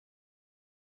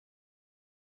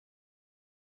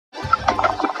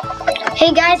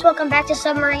Hey guys, welcome back to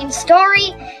Submarine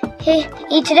Story.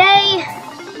 Today,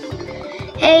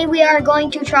 we are going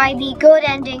to try the good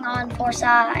ending on Force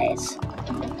Eyes.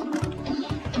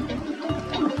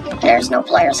 There's no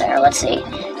players there, let's see.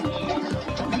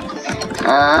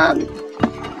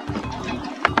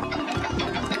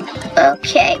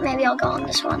 Okay, maybe I'll go on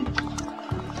this one.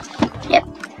 Yep,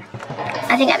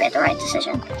 I think I made the right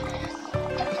decision.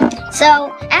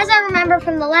 So, as I remember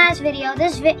from the last video,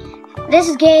 this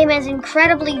game is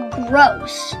incredibly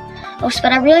gross.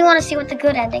 But I really want to see what the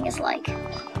good ending is like.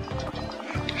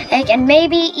 And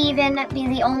maybe even be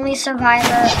the only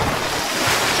survivor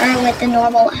with the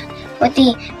normal, with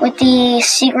the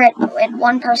secret, with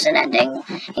one-person ending.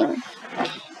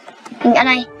 And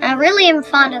I really am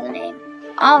fond of the name.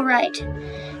 All right,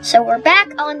 so we're back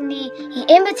on the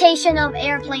Imitation of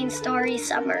Airplane Story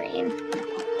Submarine.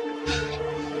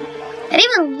 It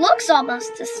even looks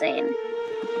almost the same.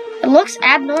 It looks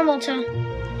abnormal to...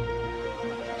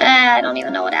 I don't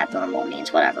even know what abnormal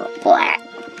means, whatever. Blah.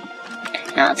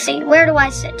 Now let's see, where do I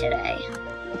sit today?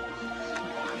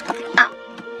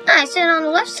 I sit on the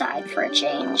left side for a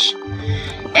change.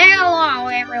 Hello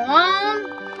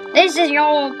everyone, this is your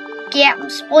old Captain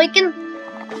speaking.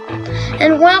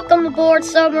 And welcome aboard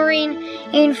Submarine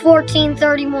in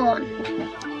 1431.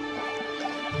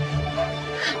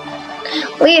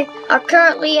 We are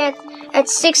currently at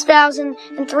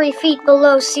 6,003 feet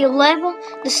below sea level.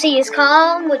 The sea is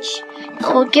calm, which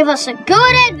will give us a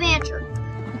good adventure.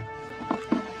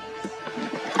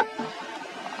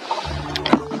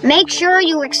 Make sure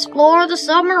you explore the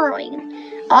submarine.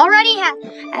 Already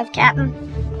have Captain.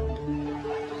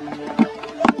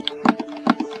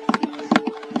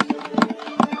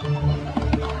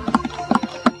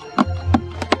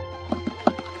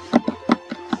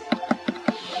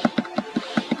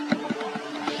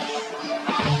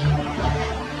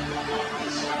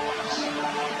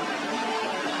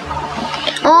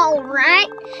 Alright,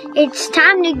 it's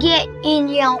time to get in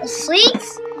your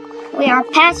seats. We are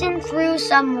passing through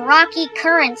some rocky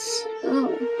currents.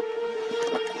 Ooh.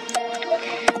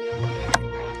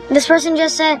 This person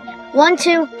just said, 1,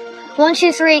 2, 1,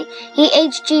 2, 3.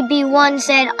 HGB1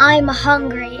 said, I'm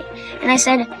hungry. And I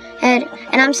said, and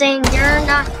I'm saying, you're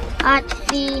not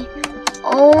the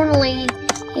only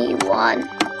one.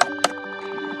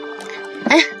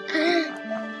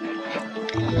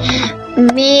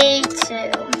 Me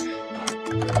too.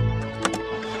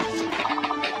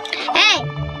 Hey,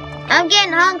 I'm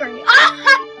getting hungry.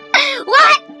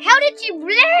 What? How did you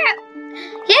blare?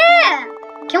 Yeah.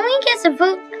 Can we get some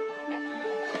food?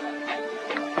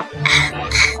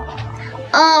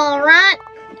 Alright.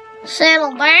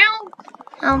 Settle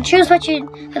down. Choose what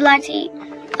you'd like to eat.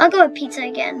 I'll go with pizza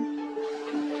again.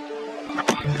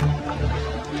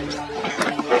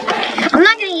 I'm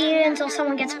not gonna eat it until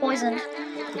someone gets poisoned.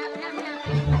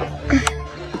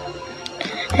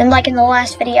 And like in the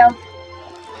last video.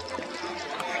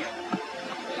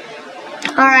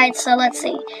 Alright, so let's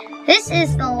see. This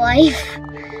is the life.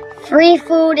 Free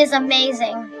food is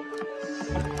amazing. ...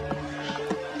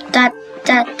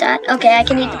 Okay, I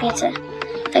can eat the pizza.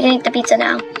 I can eat the pizza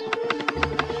now.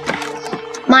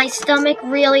 My stomach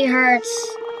really hurts.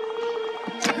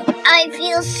 I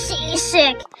feel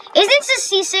seasick. Isn't it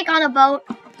seasick on a boat?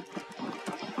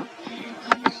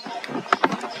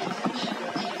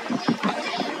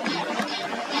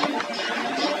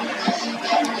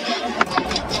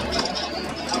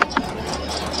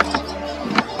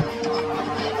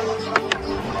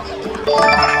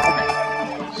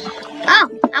 Oh,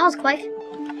 that was quick.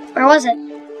 Where was it?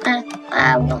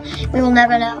 We will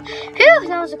never know. Phew,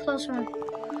 that was a close one.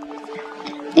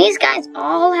 These guys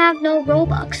all have no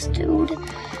Robux, dude.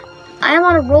 I am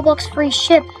on a Robux-free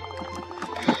ship.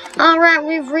 Alright,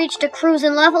 we've reached a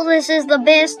cruising level. This is the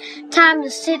best time to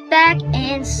sit back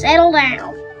and settle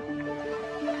down.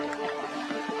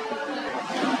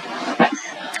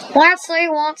 Let's see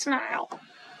what's now.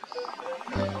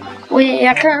 We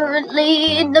are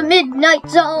currently in the midnight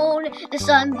zone. The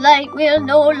sunlight will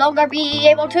no longer be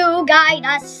able to guide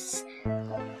us.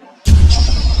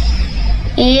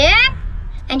 Yep,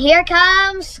 and here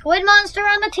comes Squid Monster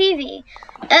on the TV.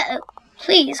 Uh-oh,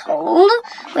 please hold.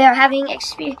 We are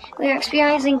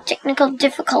experiencing technical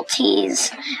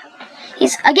difficulties.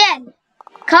 He's again.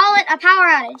 Call it a power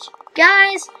outage,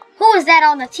 guys. Who is that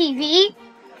on the TV?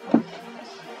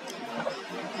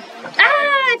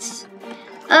 It's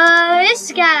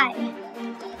this guy.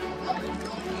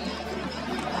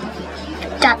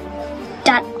 Dot,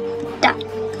 dot, dot.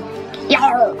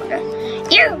 Yarg.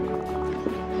 You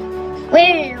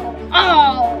will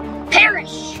all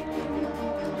perish.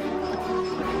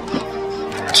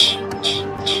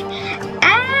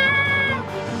 Ah!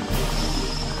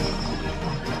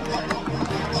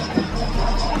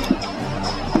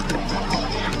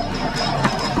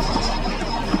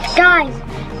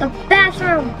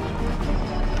 bathroom.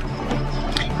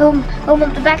 Boom,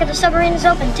 boom, the back of the submarine is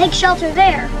open. Take shelter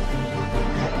there.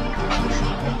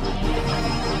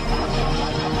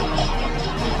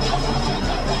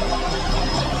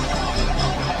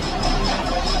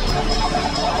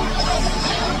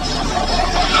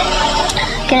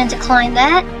 Gonna decline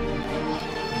that.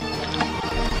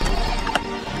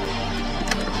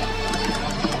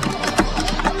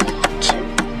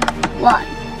 One.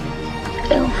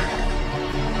 Oof.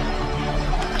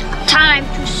 Time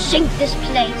to sink this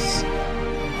place.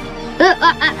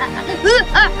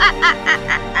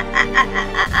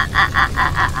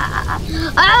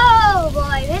 Oh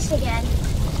boy, this again.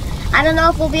 I don't know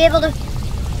if we'll be able to.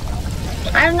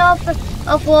 I don't know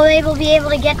if we'll be able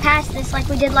to get past this like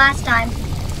we did last time.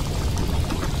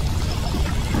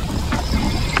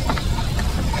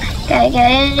 Gotta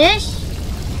get into this.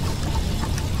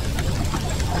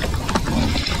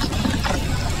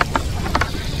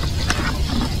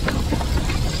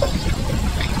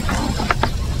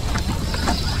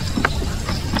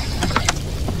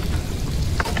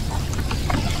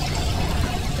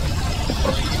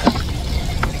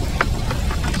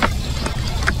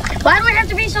 Why do we have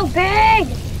to be so big?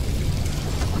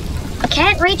 I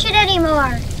can't reach it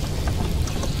anymore.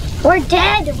 We're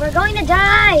dead. We're going to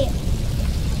die.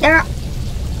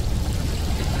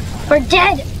 We're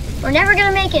dead. We're never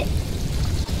gonna make it.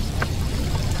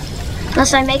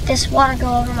 Unless I make this water go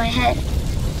over my head.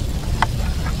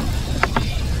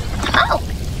 Oh!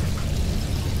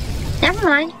 Never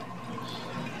mind.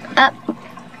 Up.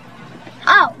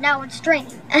 Oh, now it's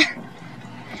draining.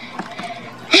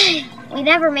 We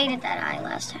never made it that high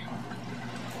last time.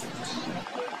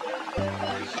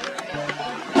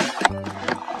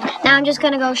 Now I'm just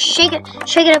gonna go shake it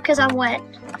up because I'm wet.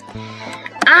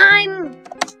 I'm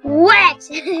wet!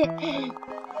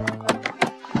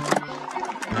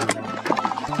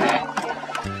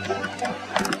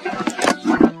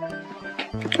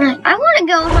 I want to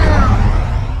go home.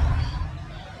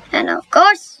 And of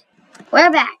course,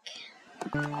 we're back.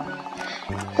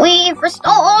 We've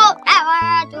restored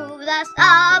power to the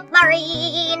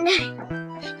submarine.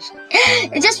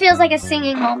 It just feels like a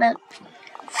singing moment.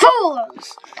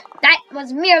 Fools! That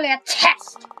was merely a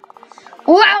test.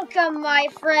 Welcome, my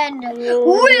friend,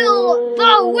 Will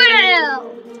the Whale!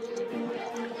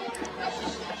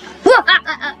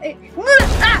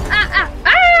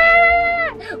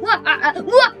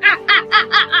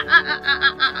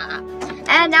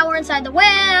 And now we're inside the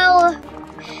whale.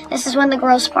 This is when the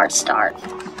gross parts start.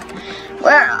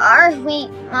 Where are we?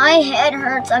 My head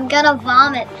hurts. I'm gonna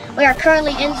vomit. We are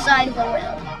currently inside the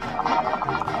whale.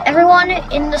 Everyone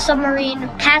in the submarine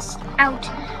passed out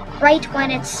right when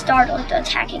it started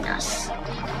attacking us.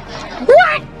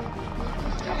 What?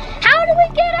 How do we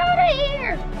get out of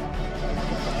here?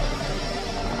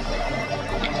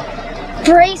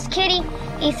 Brace, Kitty.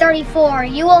 E34,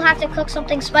 you will have to cook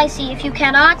something spicy. If you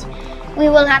cannot, we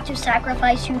will have to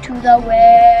sacrifice you to the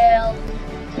whale.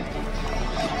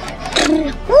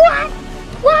 What?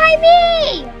 Why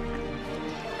me?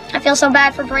 I feel so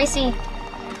bad for Bracy.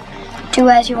 Do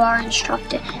as you are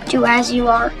instructed. Do as you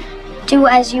are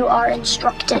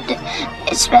instructed.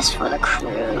 It's best for the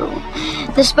crew.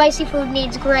 The spicy food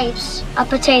needs grapes, a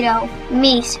potato,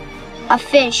 meat, a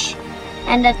fish,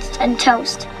 and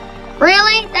toast.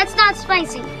 Really? That's not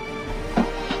spicy.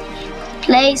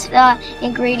 Place the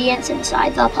ingredients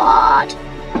inside the pot.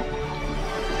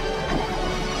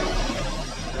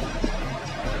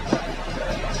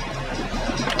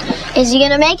 Is he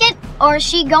gonna make it, or is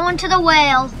she going to the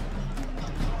whale?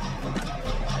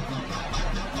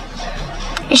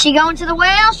 Is she going to the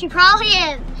whale? She probably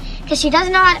is, because she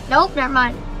doesn't know how to, nope, never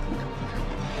mind.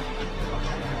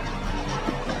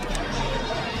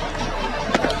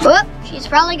 Whoop, she's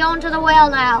probably going to the whale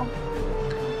now.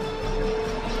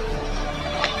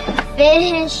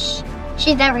 Fish.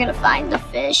 She's never gonna find the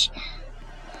fish.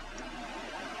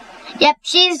 Yep,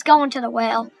 she's going to the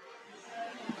whale.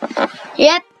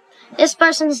 Yep, this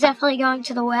person's definitely going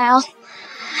to the whale.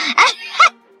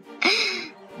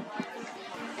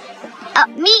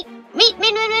 Meat.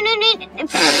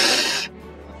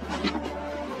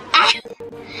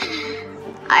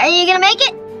 Are you gonna make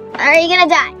it? Or are you gonna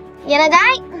die? You gonna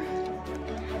die?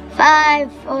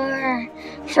 5, 4,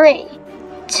 3,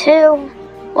 2,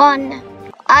 1.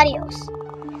 Adios.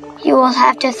 You will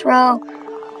have to throw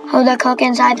the cook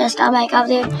inside the stomach of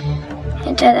the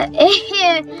into the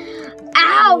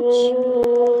ouch!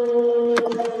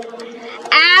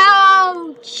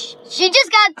 Ouch! She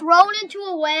just got thrown into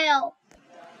a whale.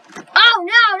 Oh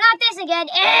no, not this again.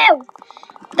 Ew!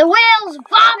 The whale's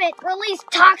vomit released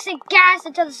toxic gas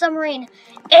into the submarine.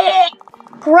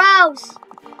 Gross.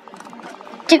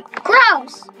 Dude,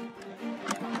 gross!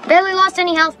 Barely lost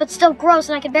any health, but still gross,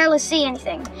 and I could barely see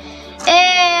anything.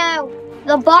 Ew!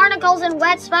 The barnacles and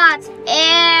wet spots.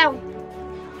 Ew!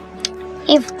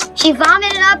 She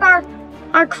vomited up our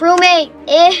crewmate.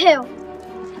 Ew!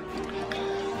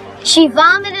 She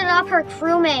vomited up her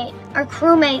crewmate. Our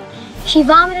crewmate. She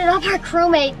vomited up our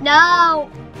crewmate. No!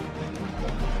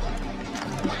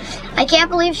 I can't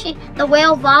believe the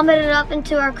whale vomited up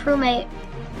into our crewmate.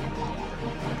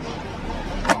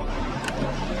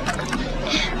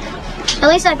 At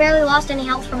least I barely lost any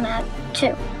health from that,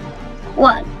 too.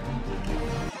 What?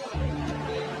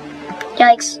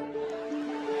 Yikes.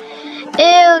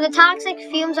 Ew, the toxic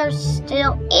fumes are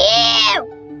still... Ew!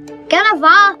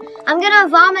 I'm gonna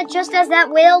vomit just as that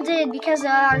whale did because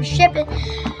our ship...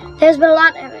 There's been a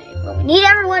lot... We need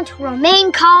everyone to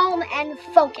remain calm and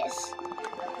focus.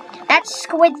 That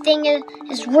squid thing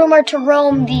is rumored to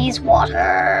roam these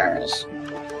waters.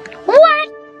 What?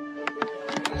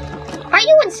 Are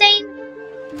you insane?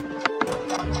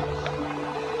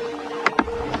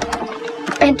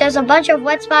 And there's a bunch of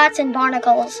wet spots and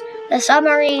barnacles. The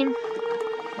submarine.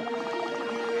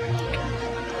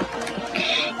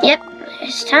 Yep,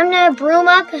 it's time to broom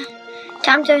up.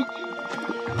 Time to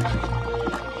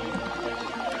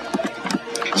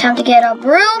get a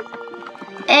broom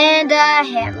and a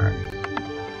hammer.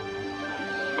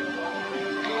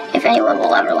 If anyone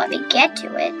will ever let me get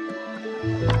to it.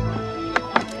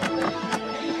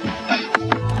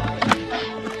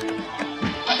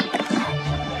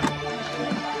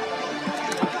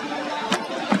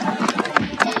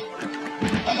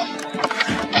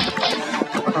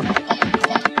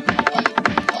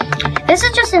 This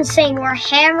is just insane. We're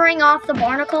hammering off the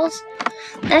barnacles.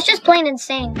 That's just plain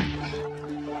insane.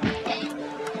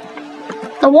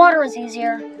 The water is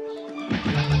easier.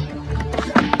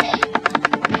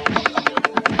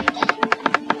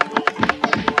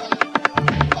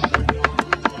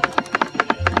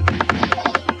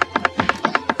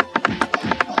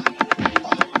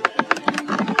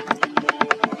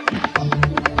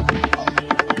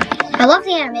 I love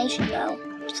the animation though.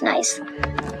 It's nice.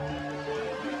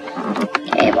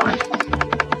 Okay, one.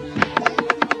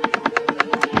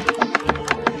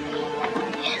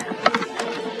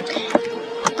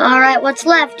 Alright, what's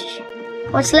left?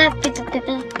 What's left?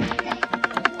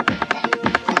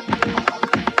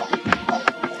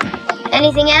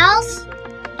 Anything else?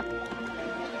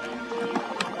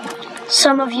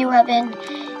 Some of you have been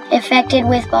affected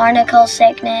with barnacle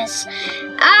sickness.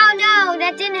 Oh no,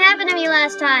 that didn't happen to me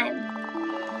last time.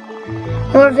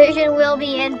 Your vision will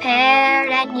be impaired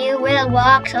and you will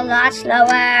walk a lot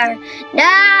slower.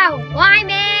 No! Why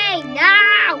me?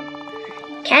 No!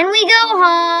 Can we go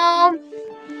home?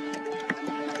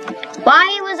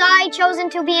 Why was I chosen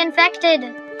to be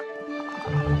infected?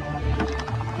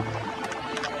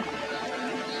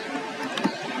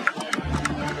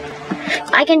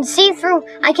 I can see through.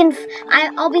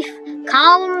 I'll be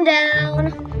calm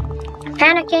down.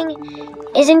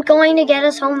 Panicking isn't going to get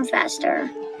us home faster.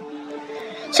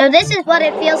 So this is what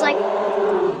it feels like.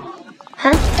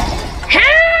 Huh?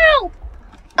 Help!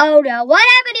 Oh no, what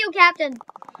happened to you, Captain?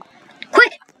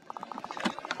 Quick!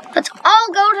 Let's all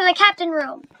go to the captain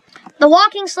room. The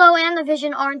walking slow and the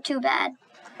vision aren't too bad.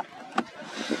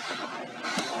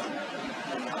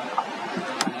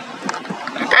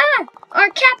 Ah! Our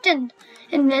captain!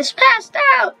 And is passed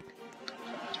out!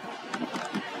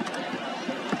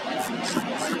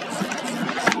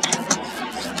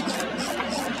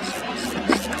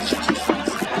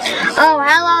 Oh,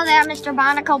 hello there, Mr.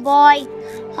 Barnacle Boy.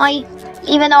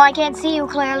 Even though I can't see you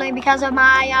clearly because of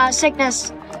my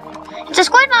sickness. It's a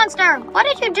squid monster! What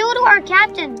did you do to our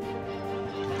captain?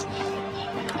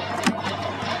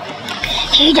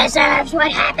 He deserves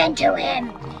what happened to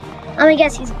him. I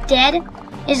guess he's dead.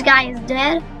 This guy is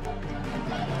dead.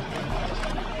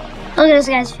 Look at this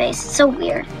guy's face. It's so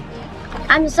weird.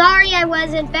 I'm sorry I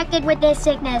was infected with this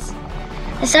sickness.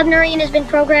 The submarine has been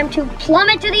programmed to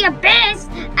plummet to the abyss.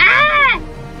 Ah!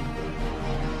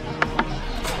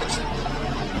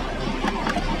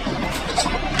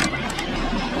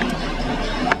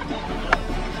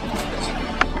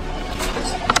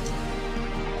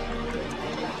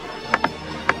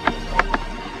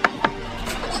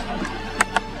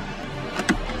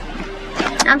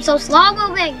 I'm so slow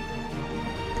moving.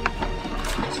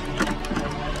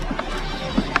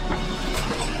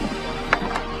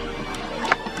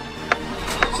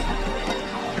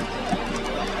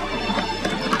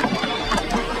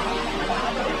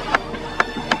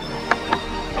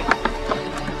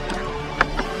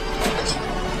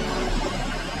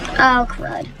 Oh,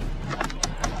 crud.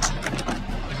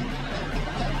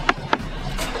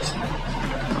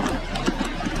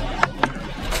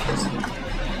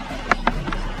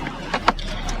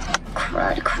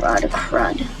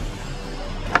 crud.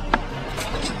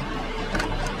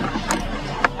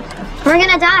 We're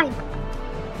gonna die.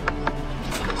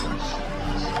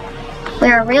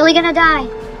 We're really gonna die.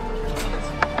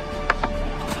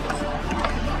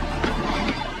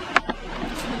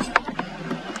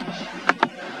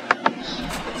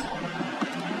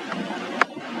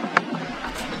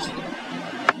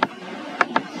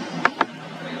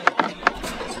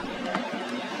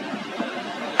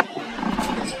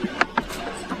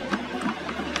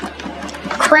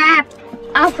 Crap!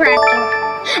 Oh crap!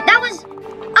 That was...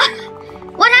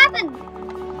 what happened?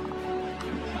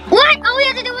 What? All we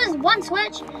had to do was one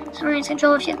switch. Submarine's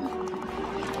control ship.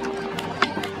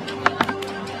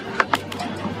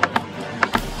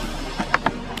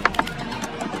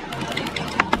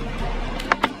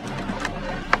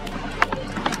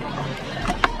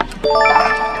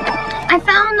 I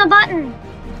found the button.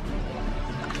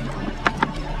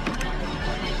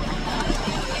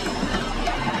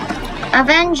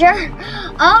 Avenger?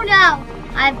 Oh no!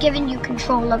 I've given you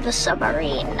control of the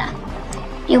submarine.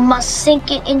 You must sink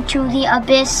it into the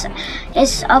abyss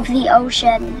of the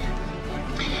ocean.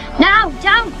 No!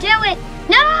 Don't do it!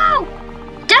 No!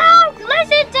 Don't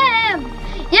listen to him!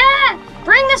 Yeah!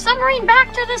 Bring the submarine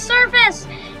back to the surface!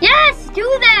 Yes! Do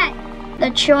that! The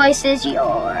choice is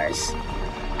yours.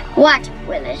 What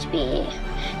will it be?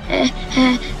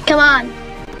 Come on.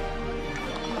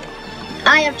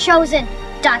 I have chosen... ...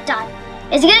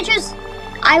 Is he gonna choose?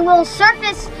 I will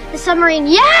surface the submarine.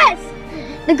 Yes!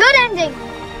 The good ending.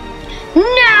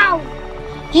 No!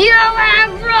 You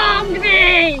have wronged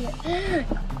me!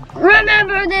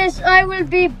 Remember this, I will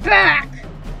be back.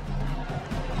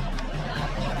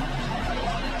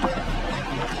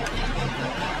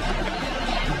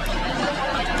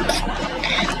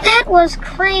 That was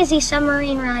crazy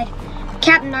submarine ride.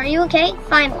 Captain, are you okay?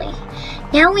 Finally.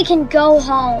 Now we can go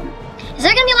home. Is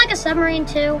there gonna be like a submarine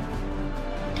too?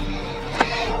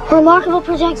 Remarkable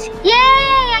projects. Yay!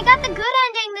 I got the good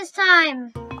ending this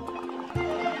time.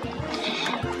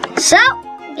 So,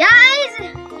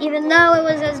 guys, even though it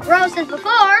was as gross as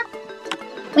before,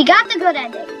 we got the good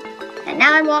ending. And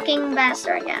now I'm walking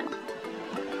faster again.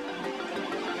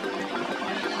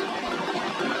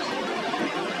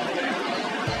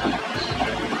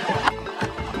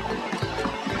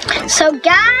 So,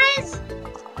 guys,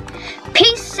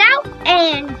 peace out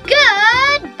and